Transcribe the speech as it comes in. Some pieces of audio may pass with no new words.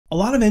A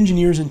lot of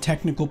engineers and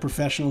technical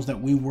professionals that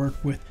we work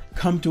with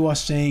come to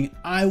us saying,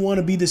 I want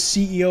to be the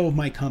CEO of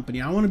my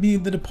company. I want to be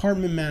the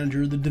department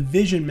manager, the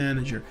division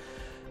manager.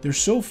 They're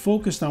so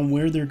focused on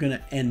where they're going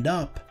to end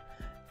up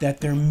that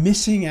they're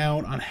missing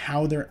out on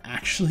how they're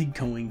actually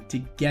going to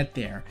get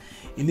there.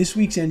 In this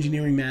week's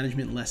Engineering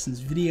Management Lessons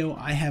video,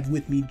 I have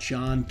with me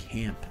John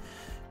Camp.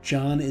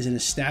 John is an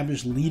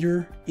established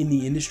leader in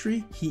the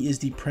industry. He is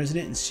the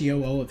president and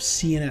COO of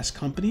C&S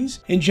Companies.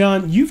 And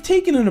John, you've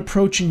taken an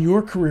approach in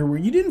your career where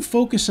you didn't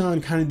focus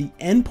on kind of the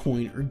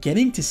endpoint or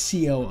getting to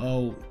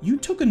COO. You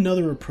took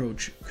another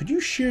approach. Could you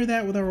share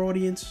that with our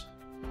audience?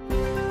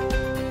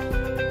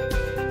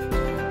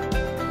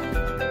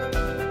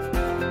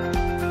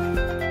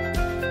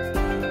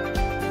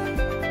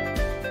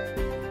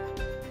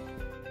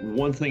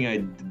 One thing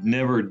I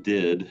never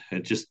did,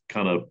 it just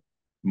kind of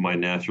my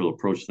natural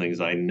approach to things.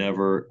 I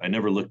never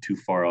look too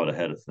far out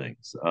ahead of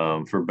things.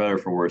 For better or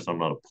for worse, I'm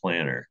not a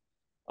planner.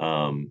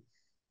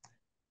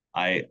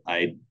 I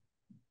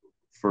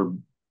for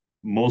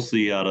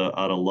mostly out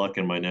of luck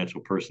and my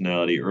natural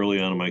personality, early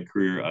on in my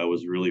career, I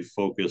was really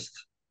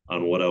focused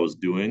on what I was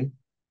doing,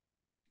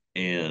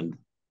 and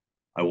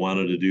I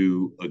wanted to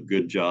do a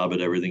good job at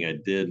everything I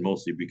did,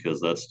 mostly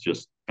because that's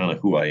just kind of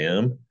who I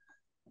am.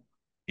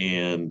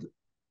 And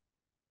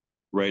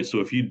right,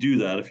 so if you do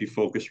that, if you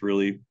focus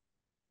really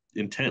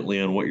intently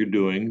on what you're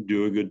doing,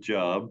 do a good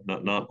job,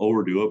 not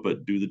overdo it,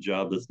 but do the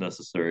job that's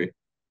necessary,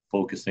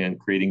 focusing on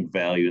creating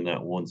value in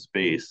that one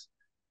space.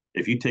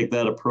 If you take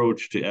that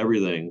approach to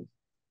everything,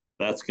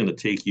 that's going to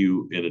take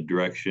you in a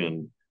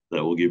direction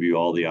that will give you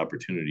all the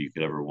opportunity you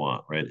could ever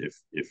want, right?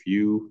 If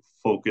you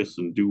focus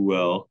and do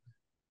well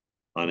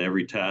on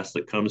every task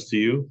that comes to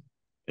you,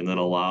 and then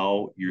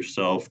allow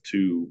yourself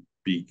to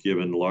be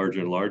given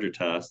larger and larger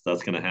tasks,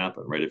 that's going to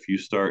happen, right? If you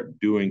start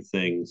doing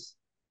things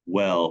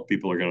well,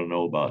 people are going to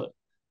know about it.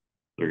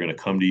 They're going to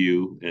come to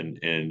you,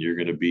 and you're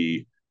going to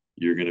be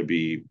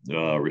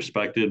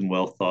respected and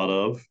well thought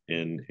of,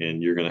 and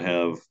you're going to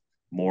have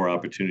more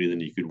opportunity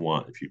than you could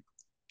want if you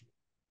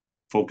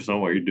focus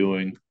on what you're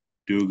doing,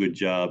 do a good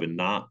job, and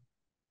not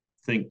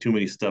think too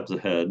many steps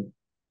ahead.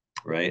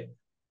 Right?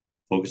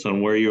 Focus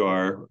on where you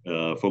are.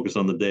 Focus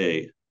on the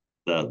day.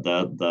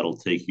 That'll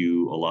take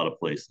you a lot of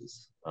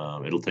places.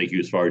 It'll take you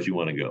as far as you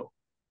want to go.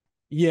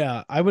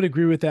 Yeah, I would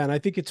agree with that. And I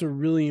think it's a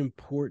really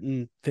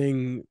important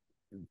thing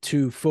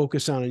to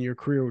focus on in your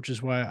career, which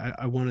is why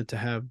I wanted to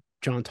have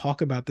John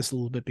talk about this a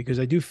little bit, because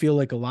I do feel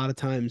like a lot of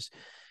times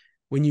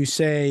when you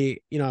say,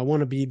 I want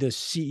to be the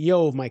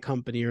CEO of my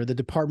company or the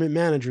department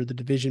manager, the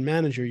division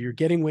manager, you're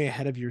getting way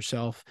ahead of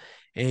yourself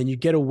and you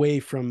get away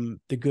from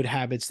the good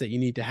habits that you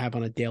need to have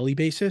on a daily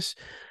basis.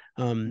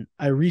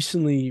 I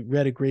recently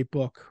read a great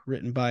book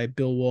written by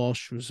Bill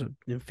Walsh, who's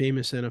a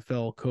famous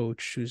NFL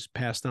coach who's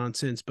passed on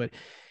since, but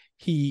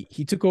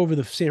he took over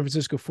the San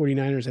Francisco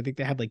 49ers. I think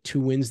they had like 2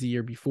 wins the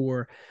year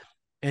before,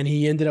 and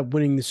he ended up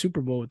winning the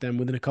Super Bowl with them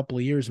within a couple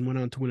of years and went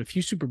on to win a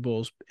few Super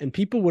Bowls. And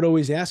people would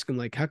always ask him,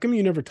 like, how come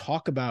you never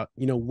talk about,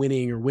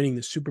 winning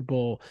the Super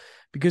Bowl?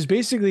 Because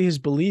basically his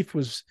belief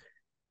was,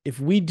 if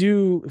we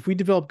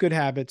develop good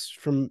habits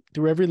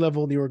through every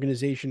level of the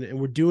organization and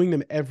we're doing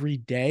them every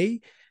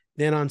day,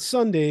 then on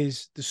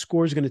Sundays, the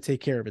score is going to take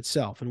care of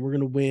itself and we're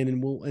going to win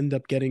and we'll end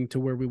up getting to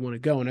where we want to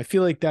go. And I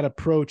feel like that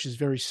approach is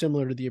very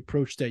similar to the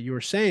approach that you're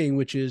saying,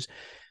 which is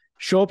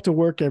show up to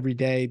work every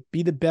day,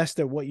 be the best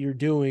at what you're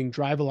doing,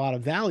 drive a lot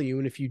of value.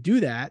 And if you do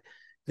that,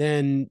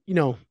 then,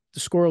 the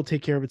score will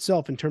take care of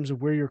itself in terms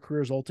of where your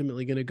career is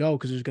ultimately going to go,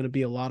 because there's going to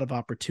be a lot of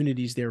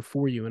opportunities there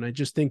for you. And I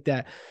just think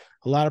that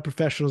a lot of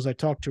professionals I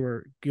talk to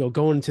are,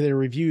 going into their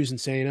reviews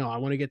and saying, oh, I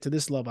want to get to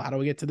this level. How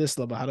do I get to this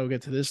level? How do I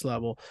get to this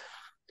level?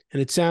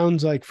 And it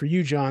sounds like for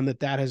you, John,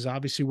 that has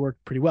obviously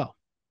worked pretty well.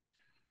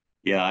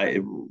 Yeah,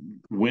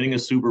 winning a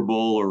Super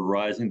Bowl or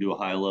rising to a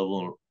high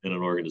level in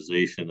an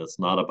organization, it's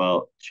not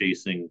about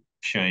chasing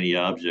shiny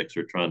objects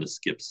or trying to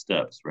skip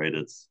steps, right?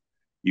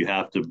 You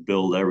have to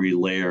build every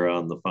layer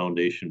on the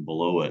foundation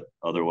below it.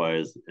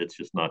 Otherwise, it's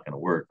just not going to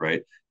work,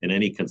 right? In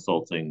any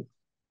consulting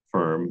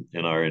firm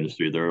in our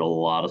industry, there are a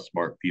lot of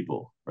smart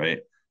people, right?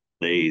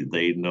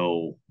 They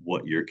know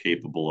what you're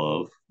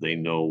capable of. They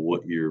know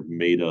what you're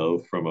made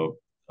of from a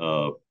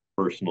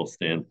personal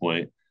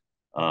standpoint.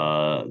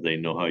 They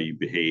know how you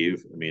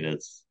behave. I mean,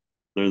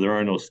 there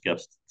are no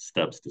steps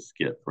to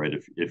skip, right?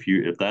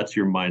 If that's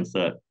your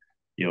mindset,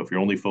 if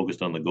you're only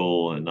focused on the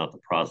goal and not the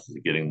process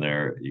of getting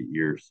there,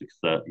 your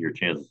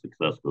chance of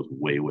success goes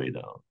way, way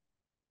down.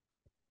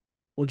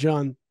 Well,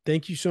 John,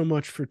 thank you so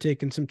much for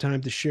taking some time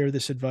to share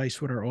this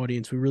advice with our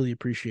audience. We really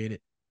appreciate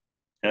it.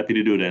 Happy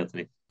to do it,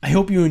 Anthony. I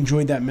hope you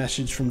enjoyed that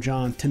message from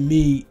John. To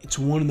me, it's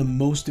one of the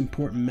most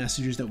important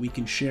messages that we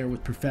can share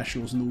with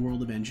professionals in the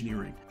world of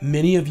engineering.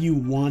 Many of you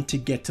want to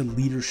get to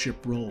leadership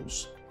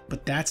roles,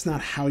 but that's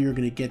not how you're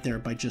going to get there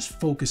by just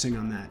focusing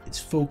on that. It's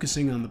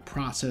focusing on the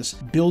process,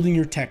 building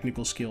your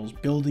technical skills,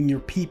 building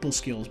your people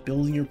skills,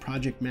 building your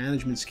project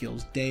management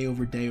skills day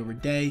over day over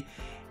day,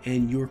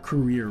 and your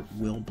career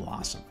will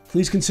blossom.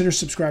 Please consider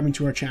subscribing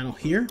to our channel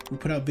here. We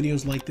put out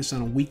videos like this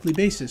on a weekly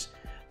basis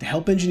to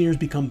help engineers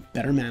become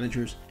better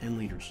managers and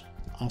leaders.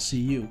 I'll see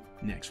you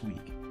next week.